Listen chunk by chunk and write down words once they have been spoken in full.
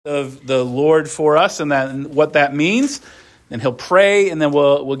of the Lord for us and what that means. And he'll pray, and then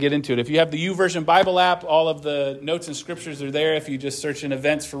we'll get into it. If you have the YouVersion Bible app, all of the notes and scriptures are there. If you just search in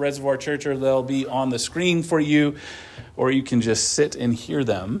events for Reservoir Church, or they'll be on the screen for you, or you can just sit and hear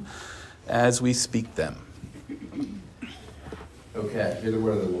them as we speak them. Okay, hear the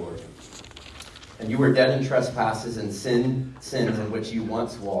word of the Lord. And you were dead in trespasses and sins in which you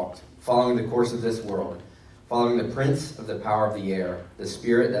once walked, following the course of this world, following the prince of the power of the air, the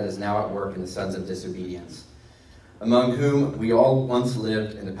spirit that is now at work in the sons of disobedience, among whom we all once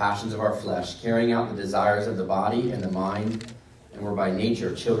lived in the passions of our flesh, carrying out the desires of the body and the mind, and were by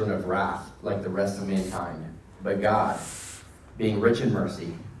nature children of wrath, like the rest of mankind. But God, being rich in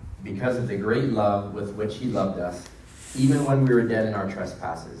mercy, because of the great love with which he loved us, even when we were dead in our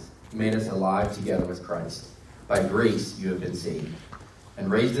trespasses, made us alive together with Christ. By grace you have been saved,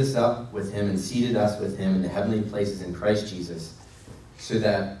 and raised us up with him and seated us with him in the heavenly places in Christ Jesus, so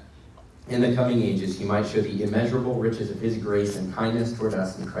that in the coming ages he might show the immeasurable riches of his grace and kindness toward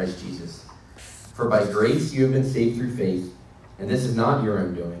us in Christ Jesus. For by grace you have been saved through faith, and this is not your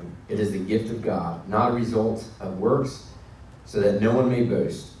own doing. It is the gift of God, not a result of works, so that no one may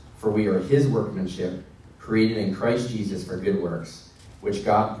boast. For we are his workmanship, created in Christ Jesus for good works, which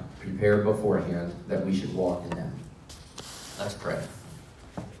God prepared beforehand that we should walk in them. Let's pray.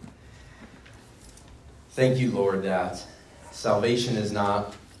 Thank you, Lord, that salvation is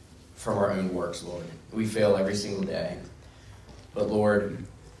not from our own works, Lord. We fail every single day. But Lord,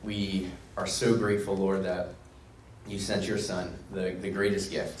 we are so grateful, Lord, that you sent your Son, the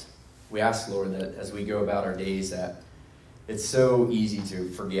greatest gift. We ask, Lord, that as we go about our days, that it's so easy to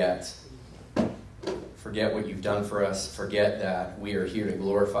forget what you've done for us, forget that we are here to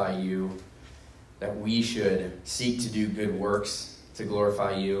glorify you, that we should seek to do good works to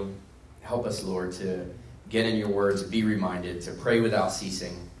glorify you. Help us, Lord, to get in your words, be reminded, to pray without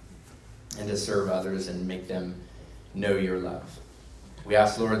ceasing, and to serve others and make them know your love. We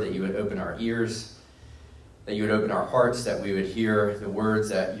ask, Lord, that you would open our ears, that you would open our hearts, that we would hear the words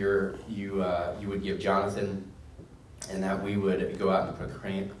that you would give Jonathan, and that we would go out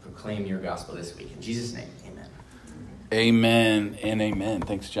and proclaim your gospel this week. In Jesus' name, amen. Amen and amen.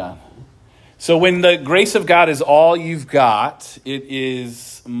 Thanks, John. So when the grace of God is all you've got, it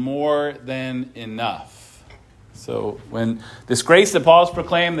is more than enough. So when this grace that Paul's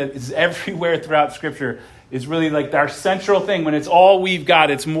proclaimed that is everywhere throughout Scripture is really like our central thing. When it's all we've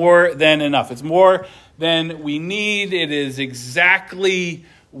got, it's more than enough. It's more than we need. It is exactly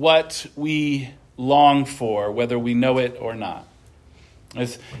what we long for, whether we know it or not. I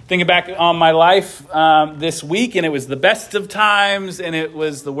was thinking back on my life this week, and it was the best of times, and it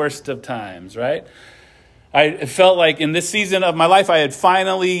was the worst of times, right? I felt like in this season of my life, I had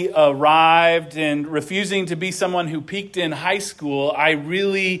finally arrived, and refusing to be someone who peaked in high school, I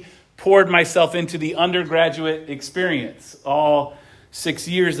really poured myself into the undergraduate experience, all 6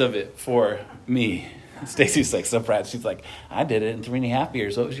 years of it for me. Stacy's like so proud. She's like, I did it in 3.5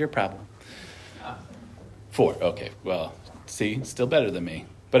 years. What was your problem? 4. Okay, well, see, still better than me.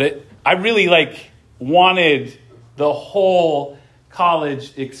 But I really wanted the whole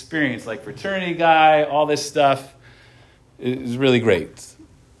college experience, like fraternity guy, all this stuff. It was really great.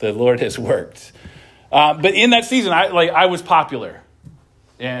 The Lord has worked. But in that season, I was popular.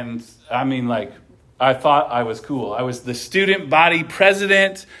 And I thought I was cool. I was the student body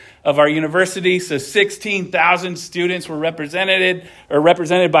president of our university. So 16,000 students were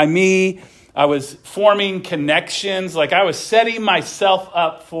represented by me. I was forming connections. I was setting myself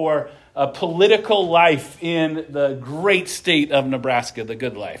up for a political life in the great state of Nebraska, the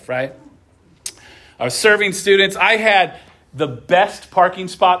good life, right? I was serving students. I had the best parking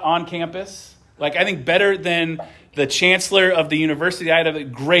spot on campus. I think better than the chancellor of the university. I had a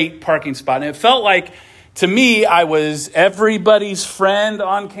great parking spot. And it felt like, to me, I was everybody's friend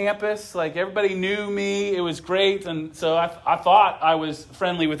on campus. Everybody knew me. It was great. And so I thought I was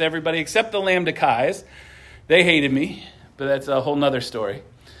friendly with everybody except the Lambda Chi's. They hated me, but that's a whole nother story.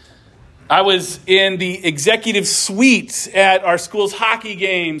 I was in the executive suite at our school's hockey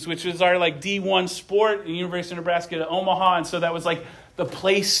games, which was our D1 sport at the University of Nebraska Omaha. And so that was the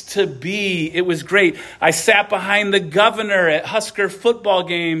place to be. It was great. I sat behind the governor at Husker football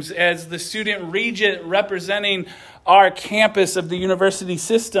games as the student regent representing our campus of the university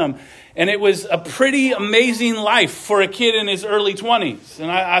system. And it was a pretty amazing life for a kid in his early 20s.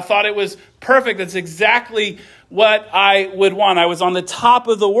 And I thought it was perfect. That's exactly what I would want. I was on the top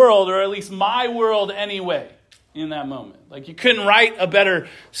of the world, or at least my world anyway, in that moment. You couldn't write a better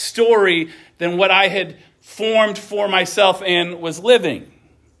story than what I had formed for myself and was living.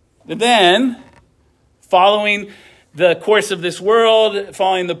 But then, following the course of this world,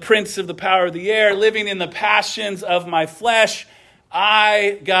 following the prince of the power of the air, living in the passions of my flesh,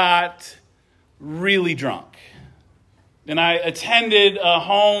 I got really drunk. And I attended a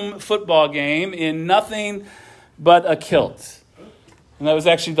home football game in nothing but a kilt. And that was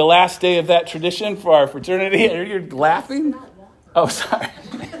actually the last day of that tradition for our fraternity. You're laughing? Oh, sorry.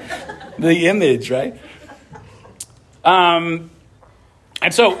 The image, right? And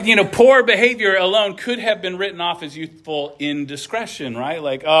so, poor behavior alone could have been written off as youthful indiscretion, right?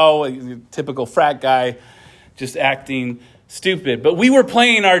 Like, a typical frat guy just acting stupid. But we were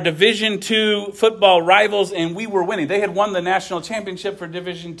playing our Division II football rivals, and we were winning. They had won the national championship for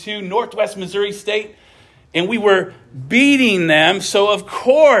Division II, Northwest Missouri State, and we were beating them. So, of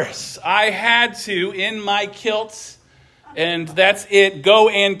course, I had to, in my kilts, and that's it, go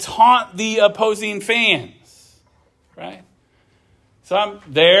and taunt the opposing fans, right? So I'm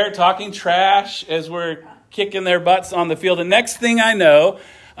there talking trash as we're kicking their butts on the field. The next thing I know,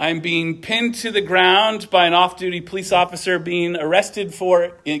 I'm being pinned to the ground by an off-duty police officer being arrested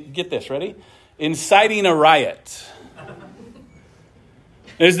for, get this, ready? Inciting a riot.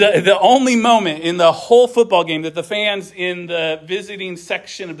 It was the only moment in the whole football game that the fans in the visiting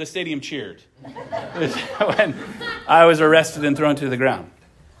section of the stadium cheered. When I was arrested and thrown to the ground,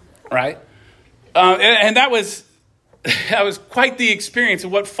 right? And that was quite the experience.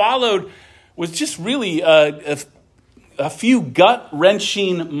 And what followed was just really a few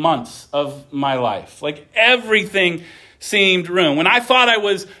gut-wrenching months of my life. Like everything seemed ruined. When I thought I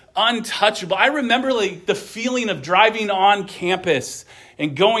was untouchable, I remember like the feeling of driving on campus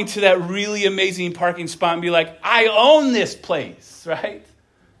and going to that really amazing parking spot and be like, I own this place, right?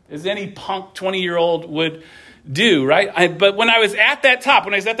 As any punk 20-year-old would do, right? But when I was at that top,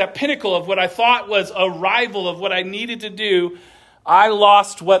 when I was at that pinnacle of what I thought was a rival of what I needed to do, I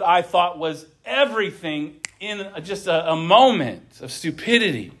lost what I thought was everything in just a moment of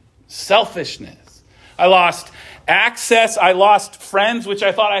stupidity, selfishness. I lost access. I lost friends, which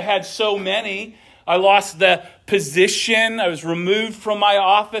I thought I had so many. I lost the position. I was removed from my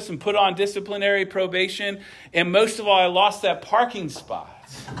office and put on disciplinary probation. And most of all, I lost that parking spot.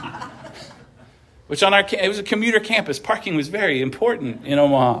 Which it was a commuter campus. Parking was very important in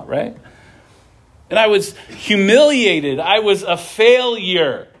Omaha, right? And I was humiliated. I was a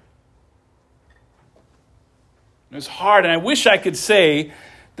failure. It was hard, and I wish I could say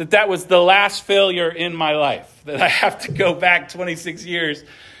that was the last failure in my life, that I have to go back 26 years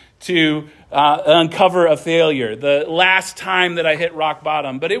to uncover a failure, the last time that I hit rock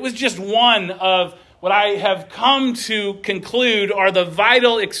bottom. But it was just one of what I have come to conclude are the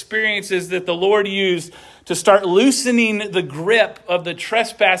vital experiences that the Lord used to start loosening the grip of the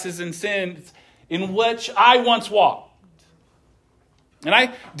trespasses and sins in which I once walked. And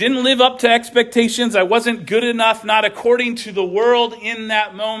I didn't live up to expectations. I wasn't good enough, not according to the world in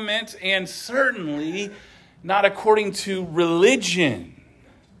that moment, and certainly not according to religion,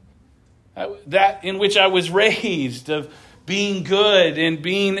 that in which I was raised, of being good and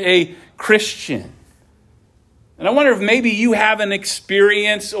being a Christian. And I wonder if maybe you have an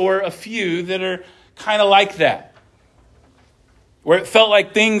experience or a few that are kind of like that, where it felt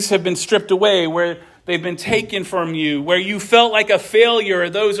like things have been stripped away, where they've been taken from you, where you felt like a failure, or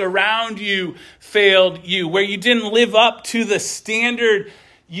those around you failed you, where you didn't live up to the standard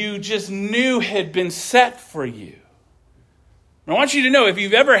you just knew had been set for you. And I want you to know, if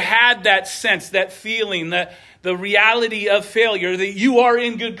you've ever had that sense, that feeling, that the reality of failure, that you are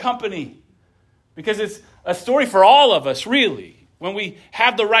in good company. Because it's a story for all of us, really. When we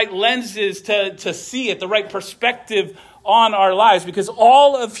have the right lenses to see it, the right perspective on our lives, because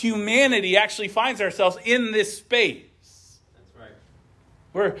all of humanity actually finds ourselves in this space. That's right.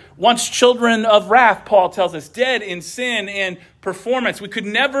 We're once children of wrath, Paul tells us, dead in sin and performance. We could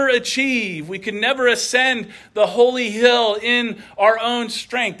never achieve, we could never ascend the holy hill in our own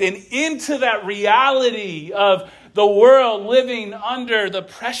strength. And into that reality of the world living under the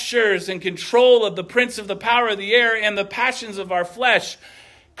pressures and control of the prince of the power of the air and the passions of our flesh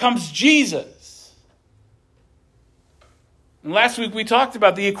comes Jesus. And last week we talked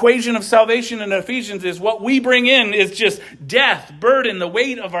about the equation of salvation in Ephesians is what we bring in is just death, burden, the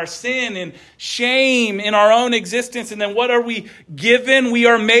weight of our sin and shame in our own existence. And then what are we given? We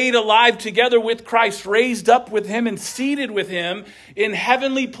are made alive together with Christ, raised up with him and seated with him in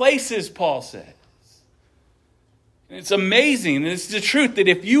heavenly places, Paul says. And it's amazing. And it's the truth that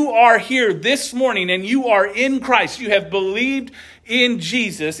if you are here this morning and you are in Christ, you have believed in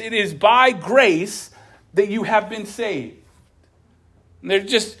Jesus, it is by grace that you have been saved. And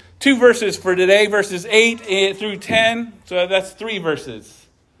there's just two verses for today, verses 8 through 10. So that's 3 verses.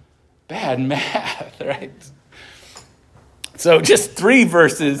 Bad math, right? So just 3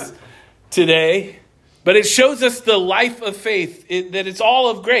 verses today, but it shows us the life of faith, that it's all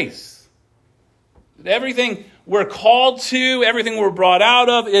of grace. Everything we're called to, everything we're brought out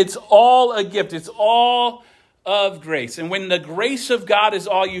of, it's all a gift. It's all of grace. And when the grace of God is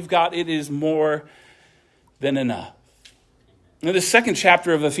all you've got, it is more than enough. Now, the second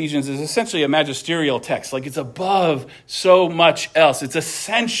chapter of Ephesians is essentially a magisterial text. Like, it's above so much else. It's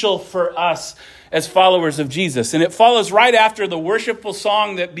essential for us as followers of Jesus. And it follows right after the worshipful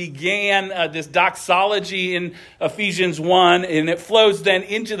song that began this doxology in Ephesians 1. And it flows then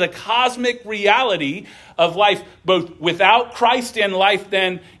into the cosmic reality of life, both without Christ and life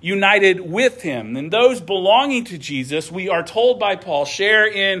then united with him. And those belonging to Jesus, we are told by Paul, share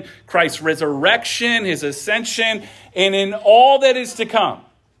in Christ's resurrection, his ascension, and in all that is to come.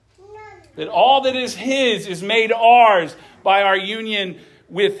 That all that is his is made ours by our union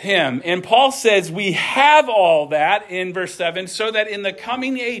with him. And Paul says we have all that in verse 7, so that in the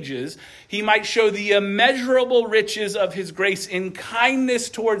coming ages he might show the immeasurable riches of his grace in kindness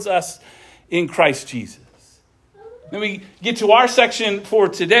towards us in Christ Jesus. Then we get to our section for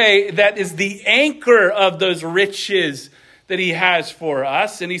today. That is the anchor of those riches that he has for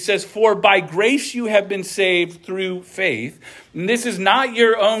us. And he says, for by grace you have been saved through faith. And this is not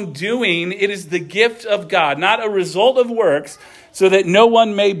your own doing. It is the gift of God, not a result of works, so that no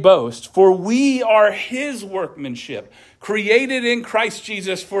one may boast. For we are his workmanship, created in Christ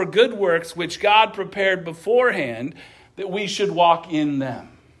Jesus for good works, which God prepared beforehand that we should walk in them.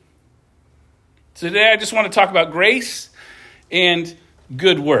 So today I just want to talk about grace and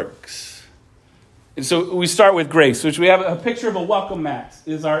good works. And so we start with grace, which we have a picture of a welcome mat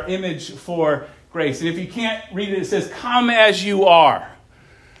is our image for grace. And if you can't read it, it says, come as you are.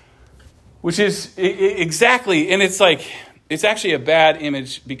 Which is exactly, and it's like, it's actually a bad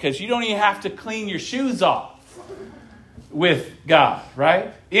image because you don't even have to clean your shoes off with God,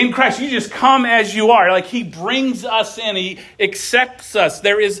 right? In Christ, you just come as you are. Like, he brings us in. He accepts us.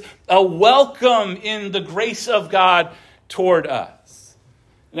 There is a welcome in the grace of God toward us.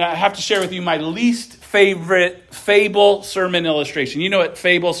 And I have to share with you my least favorite fable sermon illustration. You know what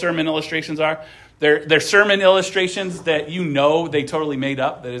fable sermon illustrations are? They're sermon illustrations that they totally made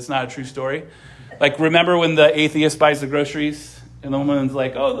up, that it's not a true story. Like, remember when the atheist buys the groceries and the woman's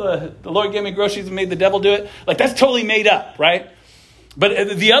like, oh, the Lord gave me groceries and made the devil do it? Like, that's totally made up, right?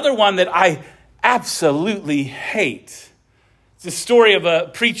 But the other one that I absolutely hate, it's the story of a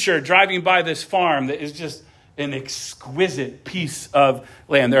preacher driving by this farm that is just an exquisite piece of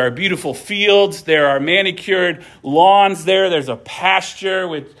land. There are beautiful fields. There are manicured lawns there. There's a pasture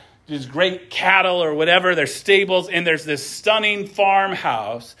with just great cattle or whatever. There's stables, and there's this stunning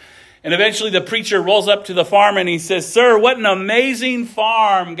farmhouse. And eventually the preacher rolls up to the farmer and he says, sir, what an amazing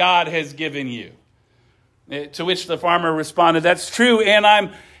farm God has given you. To which the farmer responded, that's true, and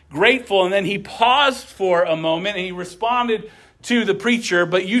I'm grateful. And then he paused for a moment and he responded to the preacher,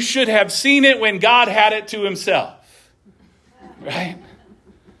 but you should have seen it when God had it to himself. Right?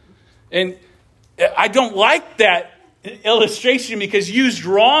 And I don't like that illustration because used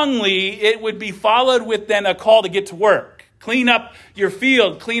wrongly, it would be followed with then a call to get to work. Clean up your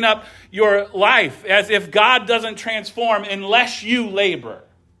field, clean up your life, as if God doesn't transform unless you labor.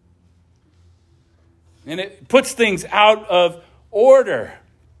 And it puts things out of order.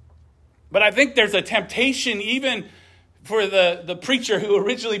 But I think there's a temptation even for the preacher who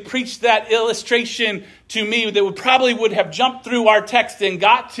originally preached that illustration to me that would have jumped through our text and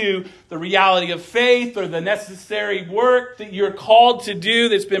got to the reality of faith or the necessary work that you're called to do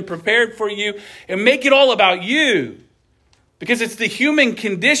that's been prepared for you, and make it all about you. Because it's the human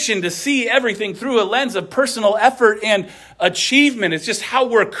condition to see everything through a lens of personal effort and achievement. It's just how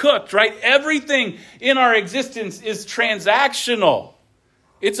we're cooked, right? Everything in our existence is transactional.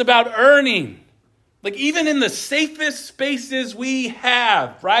 It's about earning. Like, even in the safest spaces we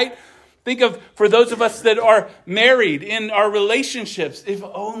have, right? Think of, for those of us that are married in our relationships, if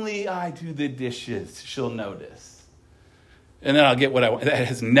only I do the dishes, she'll notice. And then I'll get what I want. That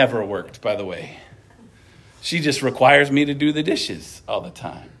has never worked, by the way. She just requires me to do the dishes all the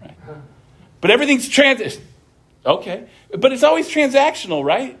time, right? But everything's okay. But it's always transactional,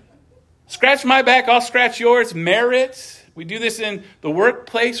 right? Scratch my back, I'll scratch yours. Merit. We do this in the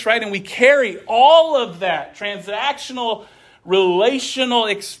workplace, right? And we carry all of that transactional, relational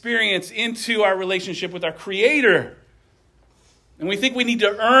experience into our relationship with our Creator. And we think we need to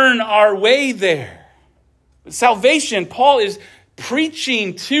earn our way there. But salvation, Paul is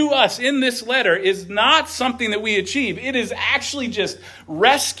preaching to us in this letter is not something that we achieve. It is actually just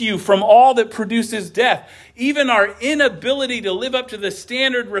rescue from all that produces death. Even our inability to live up to the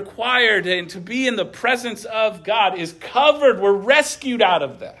standard required and to be in the presence of God is covered. We're rescued out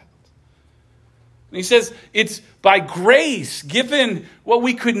of that. And he says it's by grace, given what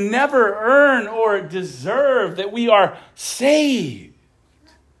we could never earn or deserve, that we are saved.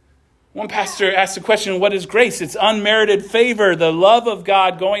 One pastor asked the question, what is grace? It's unmerited favor, the love of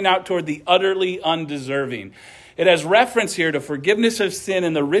God going out toward the utterly undeserving. It has reference here to forgiveness of sin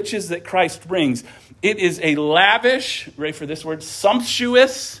and the riches that Christ brings. It is a lavish, ready for this word,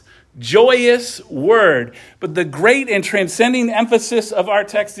 sumptuous, joyous word. But the great and transcending emphasis of our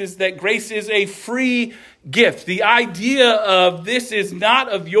text is that grace is a free gift. The idea of this is not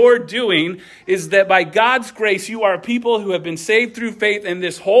of your doing is that by God's grace, you are people who have been saved through faith, and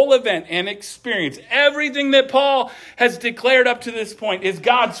this whole event and experience, everything that Paul has declared up to this point, is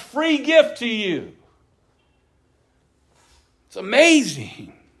God's free gift to you. It's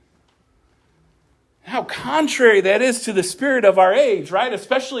amazing how contrary that is to the spirit of our age, right?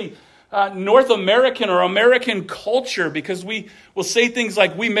 Especially North American or American culture, because we will say things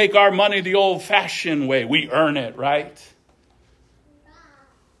like, we make our money the old-fashioned way. We earn it, right?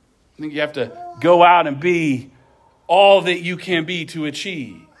 I think you have to go out and be all that you can be to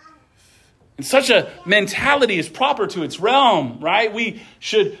achieve. And such a mentality is proper to its realm, right? We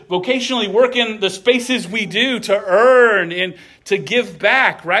should vocationally work in the spaces we do to earn and to give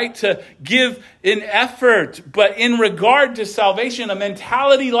back, right? To give in effort. But in regard to salvation, a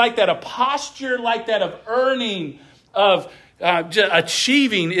mentality like that, a posture like that of earning, of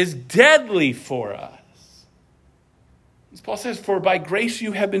achieving is deadly for us. As Paul says, for by grace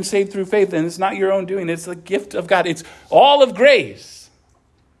you have been saved through faith, and it's not your own doing, it's the gift of God. It's all of grace.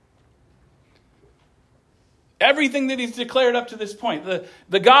 Everything that he's declared up to this point,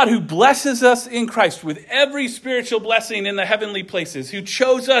 the God who blesses us in Christ with every spiritual blessing in the heavenly places, who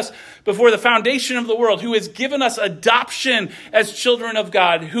chose us before the foundation of the world, who has given us adoption as children of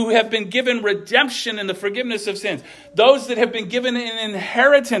God, who have been given redemption and the forgiveness of sins, those that have been given an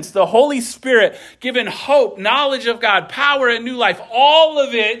inheritance, the Holy Spirit, given hope, knowledge of God, power and new life, all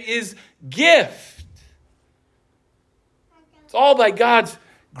of it is gift. It's all by God's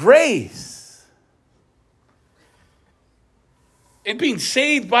grace. And being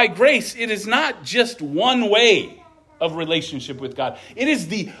saved by grace, it is not just one way of relationship with God. It is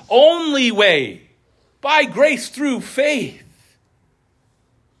the only way, by grace through faith.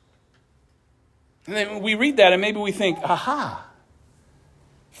 And then we read that and maybe we think, aha,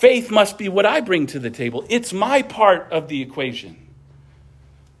 faith must be what I bring to the table. It's my part of the equation.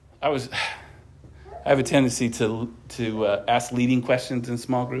 I have a tendency to ask leading questions in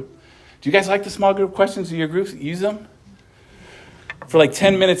small group. Do you guys like the small group questions in your groups? Use them? For like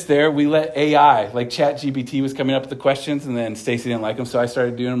 10 minutes there, we let AI, like ChatGPT was coming up with the questions, and then Stacy didn't like them, so I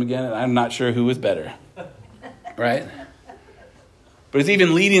started doing them again, and I'm not sure who was better. Right? But it's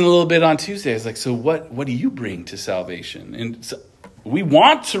even leading a little bit on Tuesday. It's like, so what do you bring to salvation? And so we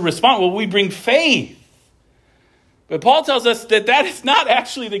want to respond. Well, we bring faith. But Paul tells us that is not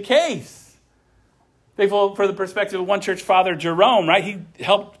actually the case. Thankful for the perspective of one church father, Jerome, right? He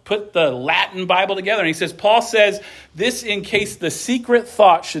helped put the Latin Bible together. And he says, Paul says, this in case the secret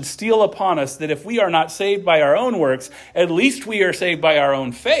thought should steal upon us that if we are not saved by our own works, at least we are saved by our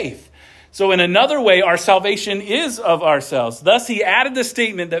own faith. So in another way, our salvation is of ourselves. Thus, he added the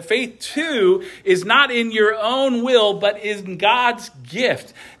statement that faith, too, is not in your own will, but is God's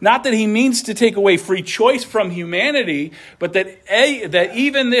gift. Not that he means to take away free choice from humanity, but that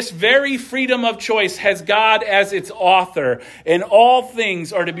even this very freedom of choice has God as its author. And all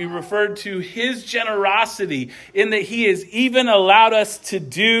things are to be referred to his generosity in that he has even allowed us to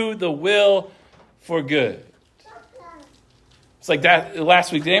do the will for good. It's like that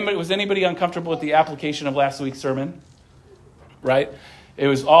last week. Was anybody uncomfortable with the application of last week's sermon? Right? It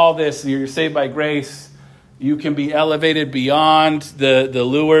was all this. You're saved by grace. You can be elevated beyond the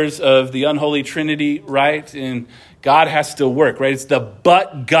lures of the unholy Trinity, right? And God has to work, right? It's the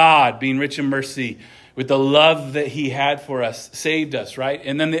but God, being rich in mercy, with the love that he had for us, saved us, right?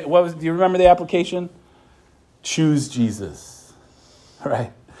 And then do you remember the application? Choose Jesus,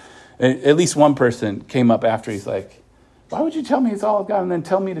 right? At least one person came up after. He's like, why would you tell me it's all of God and then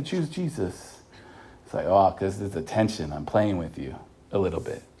tell me to choose Jesus? It's like, because there's a tension. I'm playing with you a little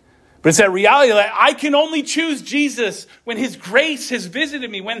bit. But it's that reality that I can only choose Jesus when his grace has visited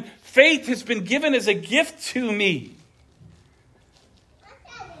me, when faith has been given as a gift to me.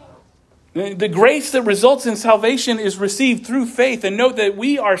 The grace that results in salvation is received through faith. And note that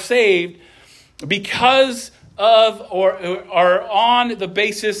we are saved because of or are on the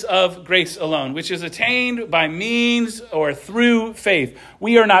basis of grace alone, which is attained by means or through faith.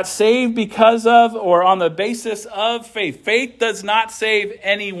 We are not saved because of or on the basis of faith. Faith does not save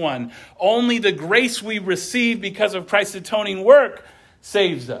anyone. Only the grace we receive because of Christ's atoning work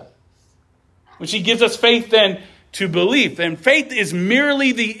saves us. Which he gives us faith then to believe. And faith is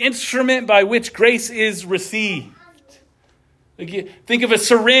merely the instrument by which grace is received. Think of a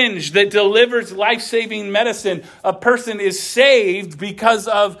syringe that delivers life-saving medicine. A person is saved because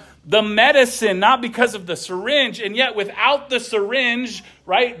of the medicine, not because of the syringe. And yet without the syringe,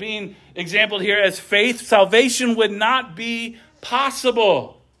 right, being exampled here as faith, salvation would not be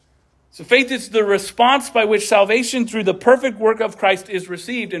possible. So faith is the response by which salvation through the perfect work of Christ is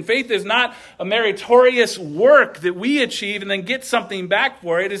received. And faith is not a meritorious work that we achieve and then get something back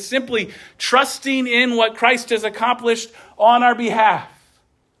for. It is simply trusting in what Christ has accomplished on our behalf.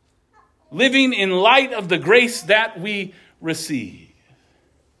 Living in light of the grace that we receive.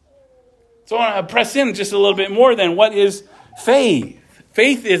 So I want to press in just a little bit more then. What is faith?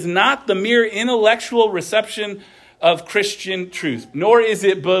 Faith is not the mere intellectual reception of Christian truth, nor is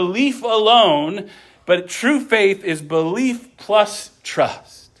it belief alone, but true faith is belief plus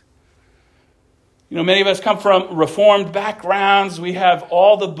trust. You know, many of us come from Reformed backgrounds. We have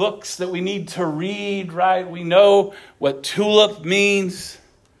all the books that we need to read, right? We know what tulip means.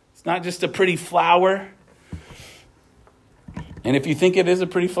 It's not just a pretty flower. And if you think it is a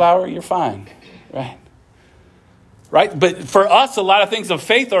pretty flower, you're fine, right? Right? But for us, a lot of things of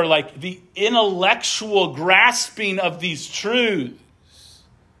faith are like the intellectual grasping of these truths.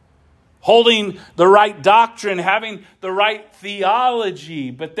 Holding the right doctrine, having the right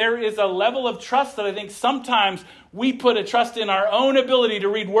theology. But there is a level of trust that I think sometimes we put a trust in our own ability to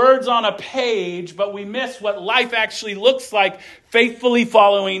read words on a page, but we miss what life actually looks like faithfully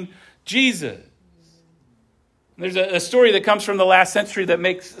following Jesus. There's a story that comes from the last century that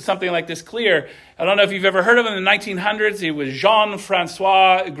makes something like this clear. I don't know if you've ever heard of him in the 1900s. He was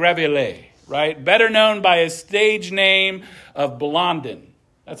Jean-Francois Gravelet, right? Better known by his stage name of Blondin.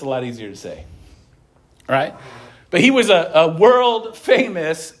 That's a lot easier to say, right? But he was a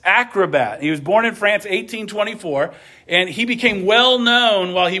world-famous acrobat. He was born in France, 1824, and he became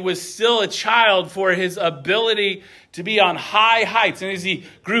well-known while he was still a child for his ability to be on high heights. And as he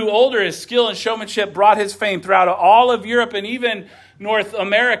grew older, his skill and showmanship brought his fame throughout all of Europe and even North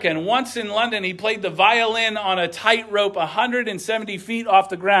America. And once in London, he played the violin on a tightrope 170 feet off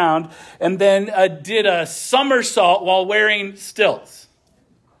the ground and then did a somersault while wearing stilts.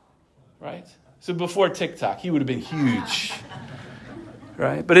 Right? So before TikTok, he would have been huge.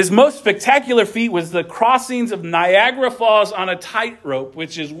 Right? But his most spectacular feat was the crossings of Niagara Falls on a tightrope,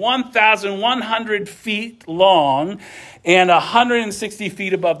 which is 1,100 feet long and 160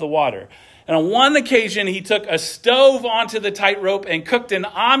 feet above the water. And on one occasion, he took a stove onto the tightrope and cooked an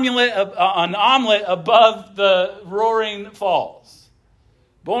omelet above the roaring falls.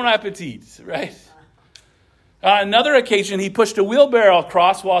 Bon appetit, right? On another occasion, he pushed a wheelbarrow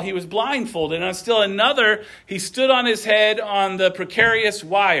across while he was blindfolded. And on still another, he stood on his head on the precarious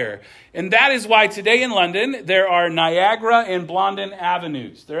wire. And that is why today in London, there are Niagara and Blondin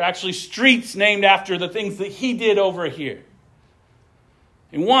Avenues. There are actually streets named after the things that he did over here.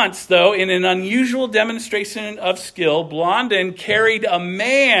 And once, though, in an unusual demonstration of skill, Blondin carried a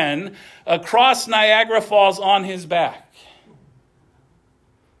man across Niagara Falls on his back.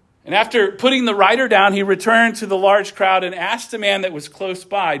 And after putting the rider down, he returned to the large crowd and asked a man that was close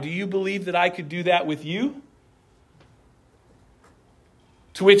by, "Do you believe that I could do that with you?"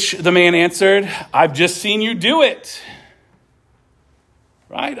 To which the man answered, "I've just seen you do it."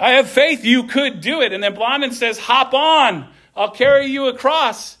 Right? "I have faith you could do it." And then Blondin says, "Hop on. I'll carry you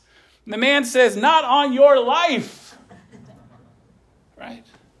across." And the man says, "Not on your life." Right?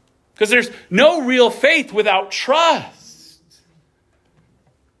 Because there's no real faith without trust.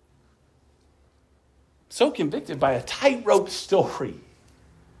 So convicted by a tightrope story.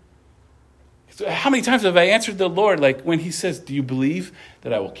 So how many times have I answered the Lord, like when he says, "Do you believe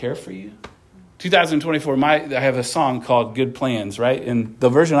that I will care for you?" 2024, I have a song called Good Plans, right? And the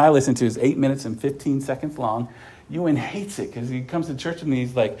version I listen to is 8 minutes and 15 seconds long. Ewan hates it because he comes to church and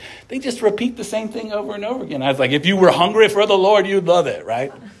he's like, they just repeat the same thing over and over again. I was like, if you were hungry for the Lord, you'd love it,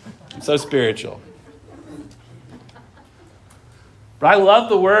 right? I'm so spiritual. But I love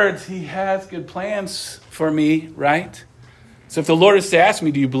the words, he has good plans for me, right? So if the Lord is to ask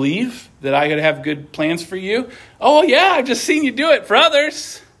me, do you believe that I got to have good plans for you? Oh, yeah, I've just seen you do it for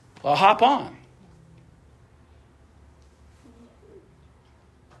others. Well, hop on.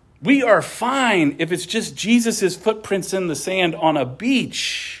 We are fine if it's just Jesus' footprints in the sand on a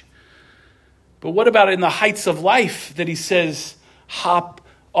beach. But what about in the heights of life that he says, hop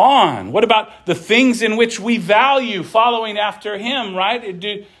on? What about the things in which we value following after him, right?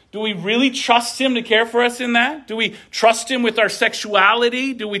 Do we really trust him to care for us in that? Do we trust him with our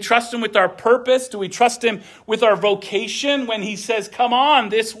sexuality? Do we trust him with our purpose? Do we trust him with our vocation when he says, come on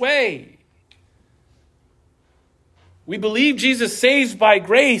this way? We believe Jesus saves by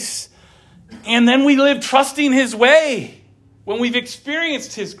grace, and then we live trusting his way when we've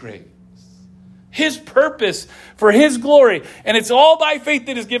experienced his grace, his purpose for his glory. And it's all by faith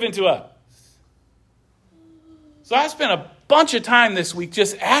that is given to us. So I spent a bunch of time this week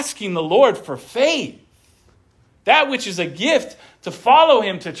just asking the Lord for faith. That which is a gift, to follow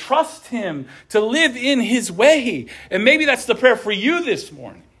him, to trust him, to live in his way. And maybe that's the prayer for you this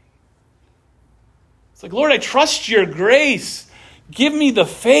morning. It's like, Lord, I trust your grace. Give me the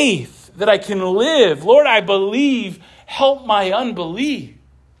faith that I can live. Lord, I believe. Help my unbelief.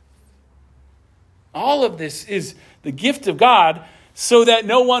 All of this is the gift of God so that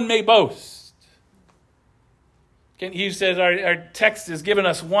no one may boast. He says our text has given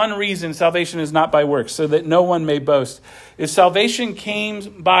us one reason salvation is not by works, so that no one may boast. If salvation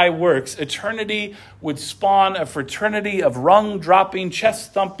came by works, eternity would spawn a fraternity of rung-dropping,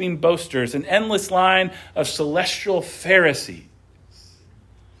 chest-thumping boasters, an endless line of celestial Pharisees.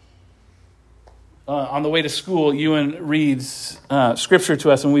 On the way to school, Ewan reads scripture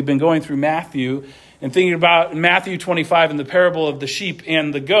to us, and we've been going through Matthew and thinking about Matthew 25 and the parable of the sheep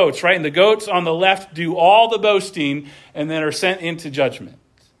and the goats, right? And the goats on the left do all the boasting and then are sent into judgment.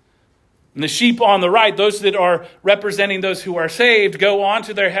 And the sheep on the right, those that are representing those who are saved, go on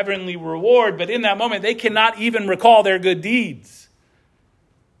to their heavenly reward. But in that moment, they cannot even recall their good deeds.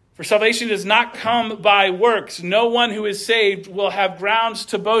 For salvation does not come by works. No one who is saved will have grounds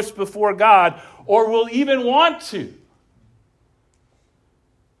to boast before God or will even want to.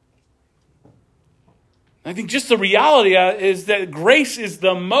 I think just the reality is that grace is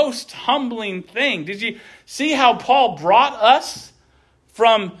the most humbling thing. Did you see how Paul brought us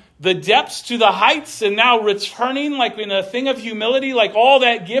from the depths to the heights and now returning like in a thing of humility, like all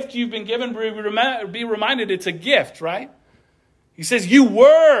that gift you've been given, be reminded it's a gift, right? He says, you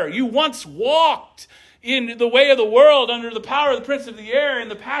once walked in the way of the world under the power of the prince of the air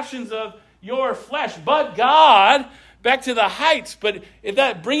and the passions of your flesh, but God... Back to the heights, but if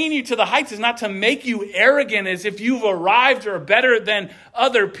that bringing you to the heights is not to make you arrogant as if you've arrived or are better than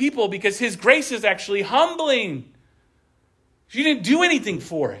other people, because his grace is actually humbling. You didn't do anything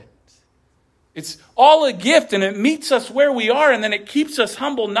for it. It's all a gift, and it meets us where we are, and then it keeps us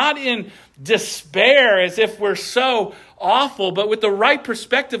humble, not in despair as if we're so awful, but with the right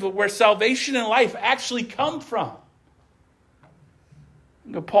perspective of where salvation and life actually come from.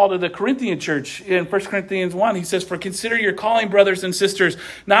 Paul to the Corinthian church in 1 Corinthians 1, he says, for consider your calling, brothers and sisters.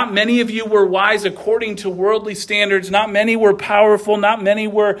 Not many of you were wise according to worldly standards. Not many were powerful. Not many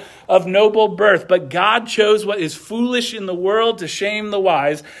were of noble birth. But God chose what is foolish in the world to shame the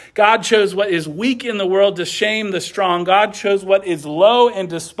wise. God chose what is weak in the world to shame the strong. God chose what is low and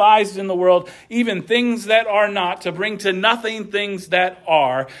despised in the world, even things that are not, to bring to nothing things that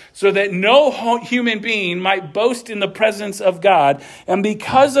are, so that no human being might boast in the presence of God. And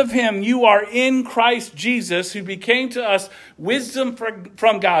because of him, you are in Christ Jesus, who became to us wisdom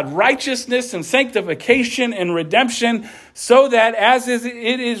from God, righteousness and sanctification and redemption, so that, as it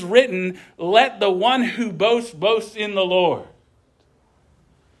is written, let the one who boasts, boast in the Lord.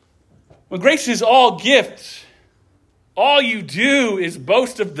 When grace is all gift, all you do is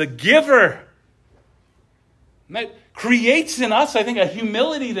boast of the giver. And that creates in us, I think, a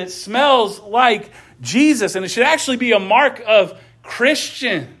humility that smells like Jesus, and it should actually be a mark of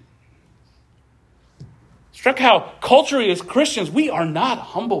Christian. Struck how culturally as Christians, we are not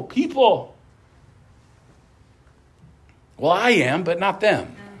humble people. Well, I am, but not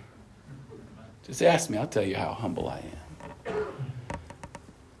them. Just ask me, I'll tell you how humble I am.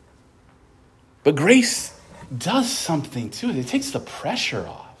 But grace does something to it. It takes the pressure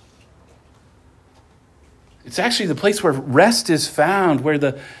off. It's actually the place where rest is found, where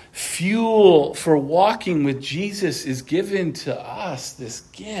the fuel for walking with Jesus is given to us, this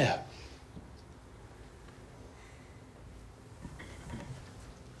gift.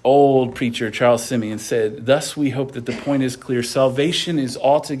 Old preacher Charles Simeon said, thus we hope that the point is clear. Salvation is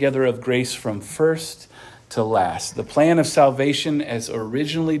altogether of grace from first to last. The plan of salvation as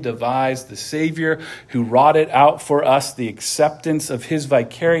originally devised, the Savior who wrought it out for us, the acceptance of his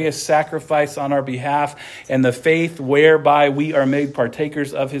vicarious sacrifice on our behalf, and the faith whereby we are made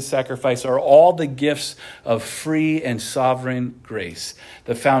partakers of his sacrifice are all the gifts of free and sovereign grace.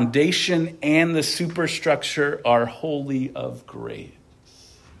 The foundation and the superstructure are wholly of grace.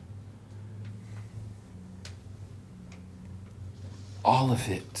 All of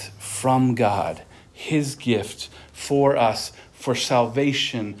it from God, his gift for us, for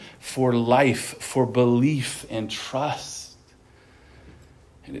salvation, for life, for belief and trust.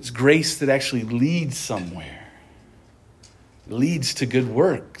 And it's grace that actually leads somewhere. It leads to good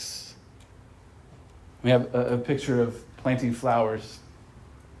works. We have a picture of planting flowers.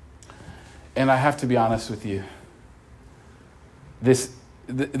 And I have to be honest with you. There's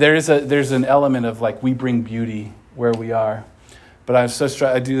an element of like we bring beauty where we are. But I'm so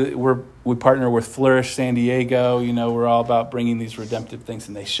we partner with Flourish San Diego. You know, we're all about bringing these redemptive things,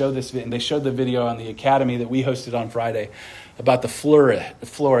 and they show this. And they showed the video on the academy that we hosted on Friday about the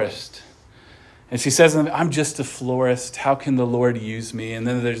florist. And she says, "I'm just a florist. How can the Lord use me?" And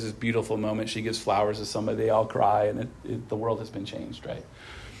then there's this beautiful moment. She gives flowers to somebody. They all cry, and the world has been changed, right?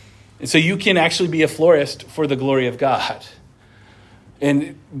 And so you can actually be a florist for the glory of God.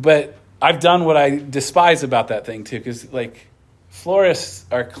 But I've done what I despise about that thing too, because like florists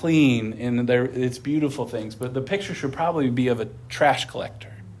are clean and it's beautiful things, but the picture should probably be of a trash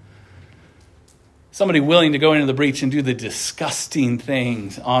collector. Somebody willing to go into the breach and do the disgusting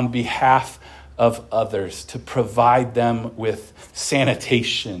things on behalf of others to provide them with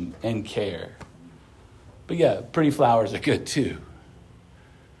sanitation and care. But yeah, pretty flowers are good too.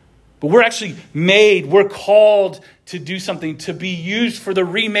 But we're called to do something, to be used for the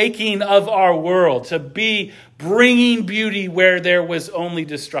remaking of our world, to be bringing beauty where there was only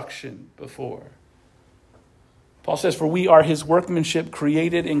destruction before. Paul says, "For we are his workmanship,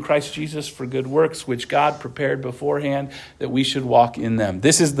 created in Christ Jesus for good works, which God prepared beforehand that we should walk in them."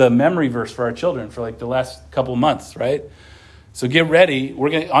 This is the memory verse for our children for like the last couple months, right? So get ready.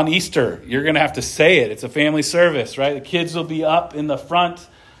 On Easter, you're going to have to say it. It's a family service, right? The kids will be up in the front.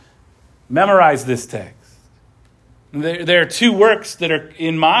 Memorize this text. There are two works that are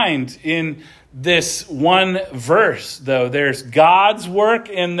in mind in this one verse, though. There's God's work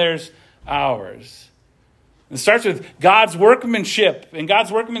and there's ours. It starts with God's workmanship, and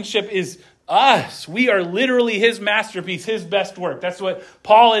God's workmanship is us. We are literally his masterpiece, his best work. That's what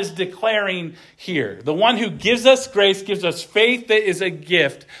Paul is declaring here. The one who gives us grace, gives us faith that is a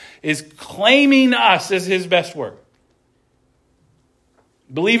gift, is claiming us as his best work.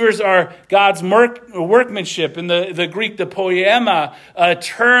 Believers are God's workmanship. In the Greek, the poema, a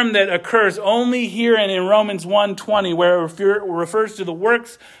term that occurs only here and in Romans 1:20, where it refers to the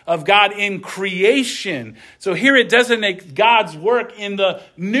works of God in creation. So here it designates God's work in the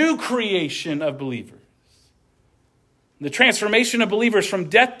new creation of believers. The transformation of believers from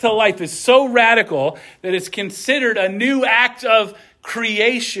death to life is so radical that it's considered a new act of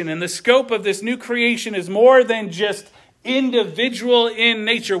creation. And the scope of this new creation is more than just individual in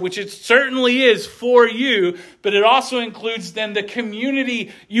nature, which it certainly is for you, but it also includes then the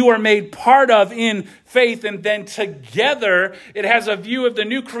community you are made part of in faith, and then together it has a view of the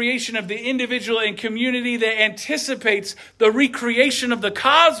new creation of the individual and community that anticipates the recreation of the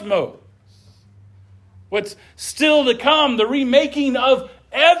cosmos. What's still to come, the remaking of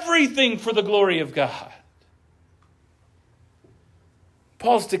everything for the glory of God.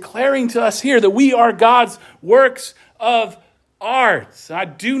 Paul's declaring to us here that we are God's works of art. I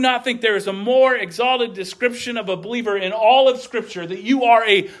do not think there is a more exalted description of a believer in all of Scripture, that you are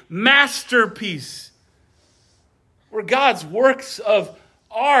a masterpiece. We're God's works of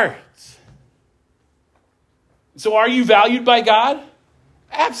art. So are you valued by God?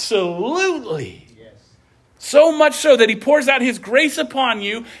 Absolutely. Yes. So much so that he pours out his grace upon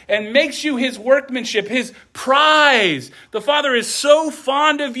you and makes you his workmanship, his prize. The Father is so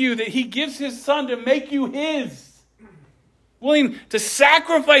fond of you that he gives his Son to make you his. Willing to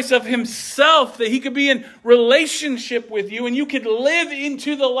sacrifice of himself that he could be in relationship with you and you could live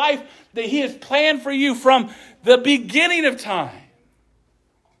into the life that he has planned for you from the beginning of time.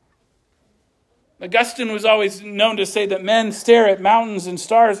 Augustine was always known to say that men stare at mountains and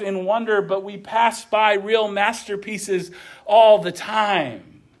stars in wonder, but we pass by real masterpieces all the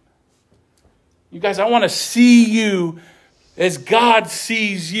time. You guys, I want to see you as God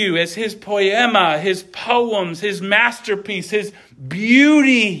sees you, as his poema, his poems, his masterpiece, his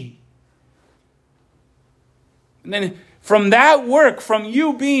beauty. And then from that work, from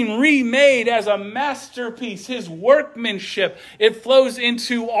you being remade as a masterpiece, his workmanship, it flows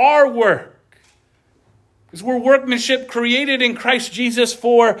into our work. Because we're workmanship created in Christ Jesus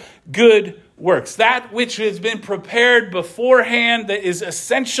for good works. That which has been prepared beforehand, that is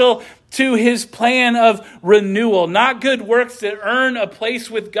essential to his plan of renewal. Not good works that earn a place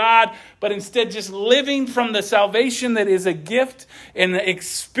with God, but instead just living from the salvation that is a gift and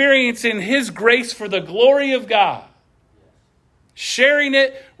experiencing his grace for the glory of God. Sharing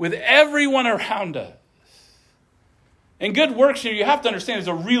it with everyone around us. And good works here, you have to understand, is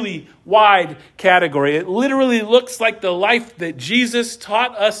a really wide category. It literally looks like the life that Jesus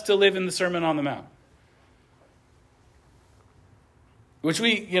taught us to live in the Sermon on the Mount. Which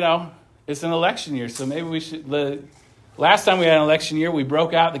it's an election year, so maybe we should... Last time we had an election year, we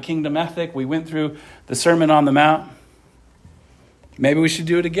broke out the kingdom ethic. We went through the Sermon on the Mount. Maybe we should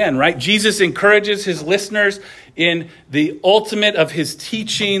do it again, right? Jesus encourages his listeners in the ultimate of his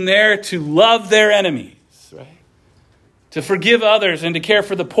teaching there to love their enemies, right? To forgive others and to care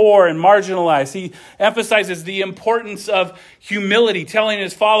for the poor and marginalized. He emphasizes the importance of humility, telling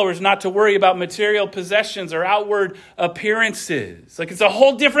his followers not to worry about material possessions or outward appearances. Like it's a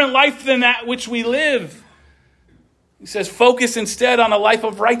whole different life than that which we live. He says, focus instead on a life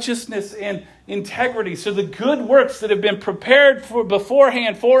of righteousness and integrity. So the good works that have been prepared for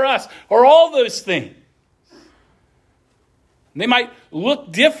beforehand for us are all those things. They might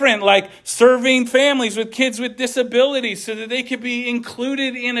look different, like serving families with kids with disabilities so that they could be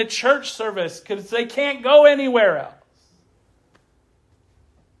included in a church service because they can't go anywhere else.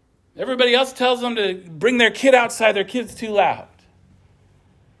 Everybody else tells them to bring their kid outside, their kid's too loud.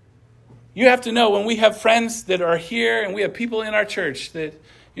 You have to know when we have friends that are here and we have people in our church that,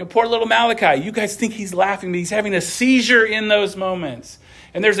 poor little Malachi, you guys think he's laughing, but he's having a seizure in those moments.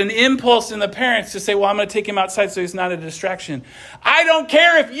 And there's an impulse in the parents to say, well, I'm going to take him outside so he's not a distraction. I don't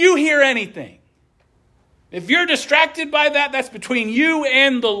care if you hear anything. If you're distracted by that, that's between you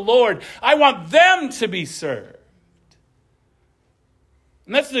and the Lord. I want them to be served.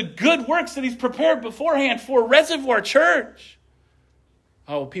 And that's the good works that he's prepared beforehand for Reservoir Church.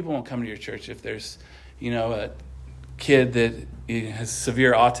 Oh, people won't come to your church if there's, a kid that has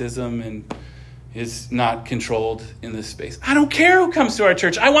severe autism and is not controlled in this space. I don't care who comes to our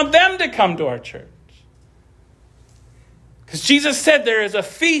church. I want them to come to our church. Because Jesus said there is a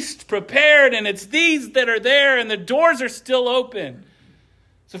feast prepared and it's these that are there and the doors are still open.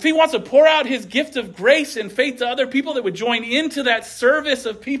 So if he wants to pour out his gift of grace and faith to other people that would join into that service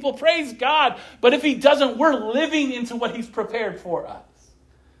of people, praise God. But if he doesn't, we're living into what he's prepared for us.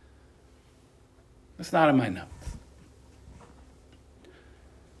 It's not in my notes.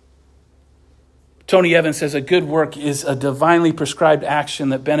 Tony Evans says a good work is a divinely prescribed action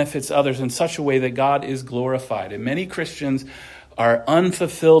that benefits others in such a way that God is glorified. And many Christians are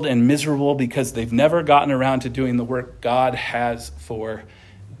unfulfilled and miserable because they've never gotten around to doing the work God has for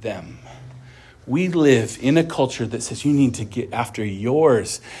them. We live in a culture that says you need to get after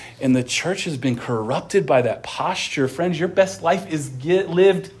yours. And the church has been corrupted by that posture. Friends, your best life is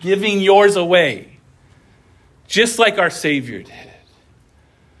lived giving yours away. Just like our Savior did.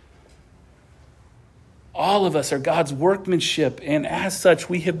 All of us are God's workmanship, and as such,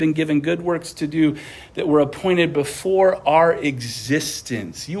 we have been given good works to do that were appointed before our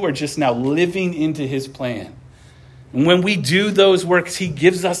existence. You are just now living into his plan. And when we do those works, he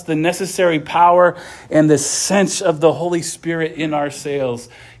gives us the necessary power and the sense of the Holy Spirit in our sails,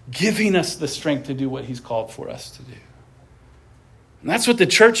 giving us the strength to do what he's called for us to do. And that's what the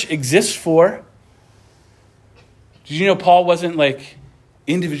church exists for. Did you know Paul wasn't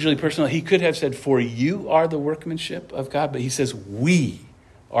individually personal? He could have said, for you are the workmanship of God, but he says, we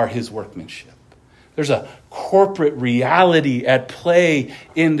are his workmanship. There's a corporate reality at play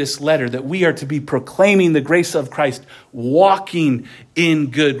in this letter that we are to be proclaiming the grace of Christ, walking in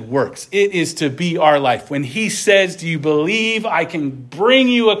good works. It is to be our life. When he says, do you believe I can bring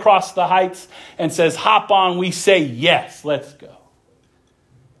you across the heights, and says, hop on, we say, yes, let's go.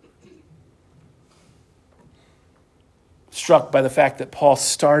 Struck by the fact that Paul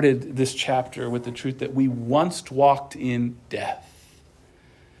started this chapter with the truth that we once walked in death,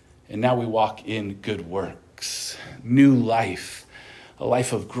 and now we walk in good works, new life, a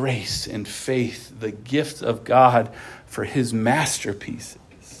life of grace and faith, the gift of God for his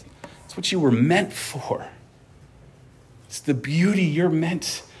masterpieces. It's what you were meant for. It's the beauty you're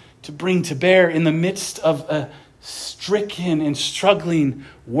meant to bring to bear in the midst of a stricken and struggling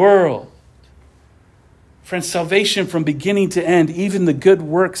world. Friends, salvation from beginning to end, even the good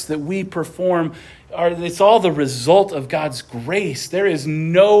works that we perform, it's all the result of God's grace. There is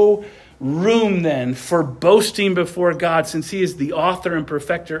no room then for boasting before God, since he is the author and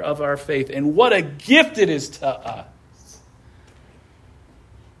perfecter of our faith. And what a gift it is to us.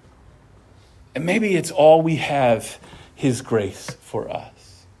 And maybe it's all we have, his grace for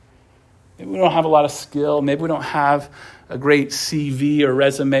us. Maybe we don't have a lot of skill. Maybe we don't have a great CV or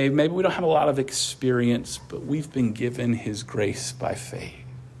resume. Maybe we don't have a lot of experience, but we've been given his grace by faith.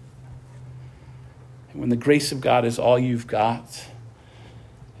 And when the grace of God is all you've got,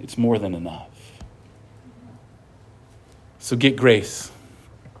 it's more than enough. So get grace.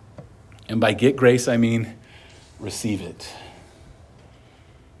 And by get grace, I mean receive it.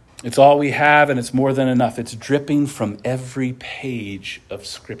 It's all we have, and it's more than enough. It's dripping from every page of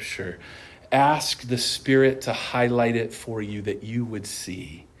Scripture. Ask the Spirit to highlight it for you that you would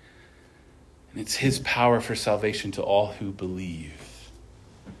see. And it's his power for salvation to all who believe.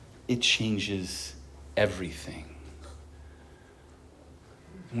 It changes everything.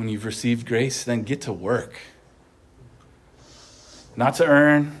 When you've received grace, then get to work. Not to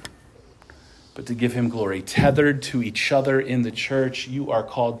earn, but to give him glory. Tethered to each other in the church, you are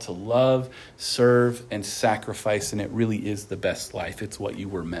called to love, serve, and sacrifice, and it really is the best life. It's what you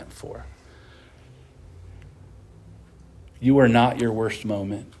were meant for. You are not your worst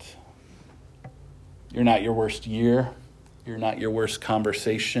moment. You're not your worst year. You're not your worst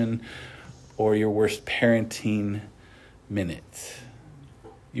conversation or your worst parenting minute.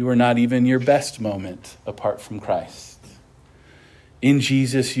 You are not even your best moment apart from Christ. In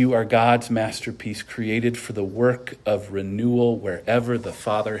Jesus, you are God's masterpiece, created for the work of renewal wherever the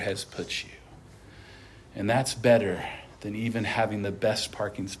Father has put you. And that's better than even having the best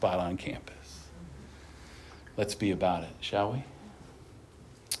parking spot on campus. Let's be about it, shall we?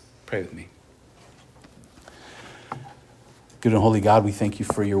 Pray with me. Good and holy God, we thank you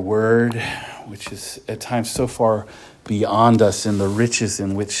for your word, which is at times so far beyond us in the riches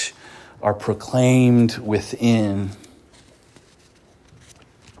in which are proclaimed within.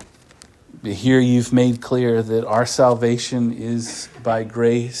 But here you've made clear that our salvation is by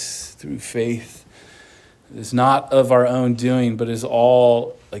grace through faith. It is not of our own doing, but is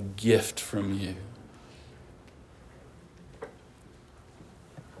all a gift from you.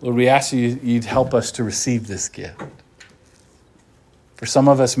 Lord, we ask you'd help us to receive this gift. For some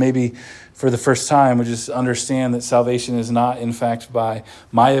of us, maybe for the first time, we just understand that salvation is not, in fact, by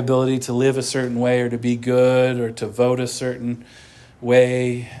my ability to live a certain way or to be good or to vote a certain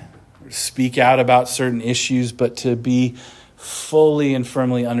way or to speak out about certain issues, but to be fully and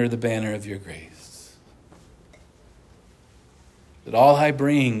firmly under the banner of your grace. That all I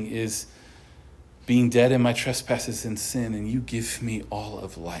bring is being dead in my trespasses and sin, and you give me all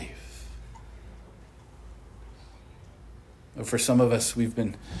of life. For some of us, we've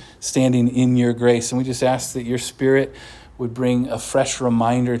been standing in your grace, and we just ask that your Spirit would bring a fresh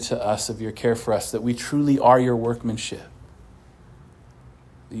reminder to us of your care for us, that we truly are your workmanship,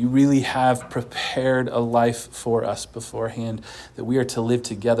 that you really have prepared a life for us beforehand, that we are to live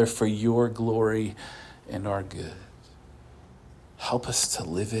together for your glory and our good. Help us to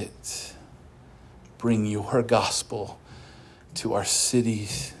live it. Bring your gospel to our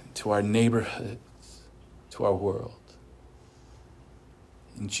cities, to our neighborhoods, to our world.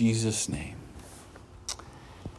 In Jesus' name.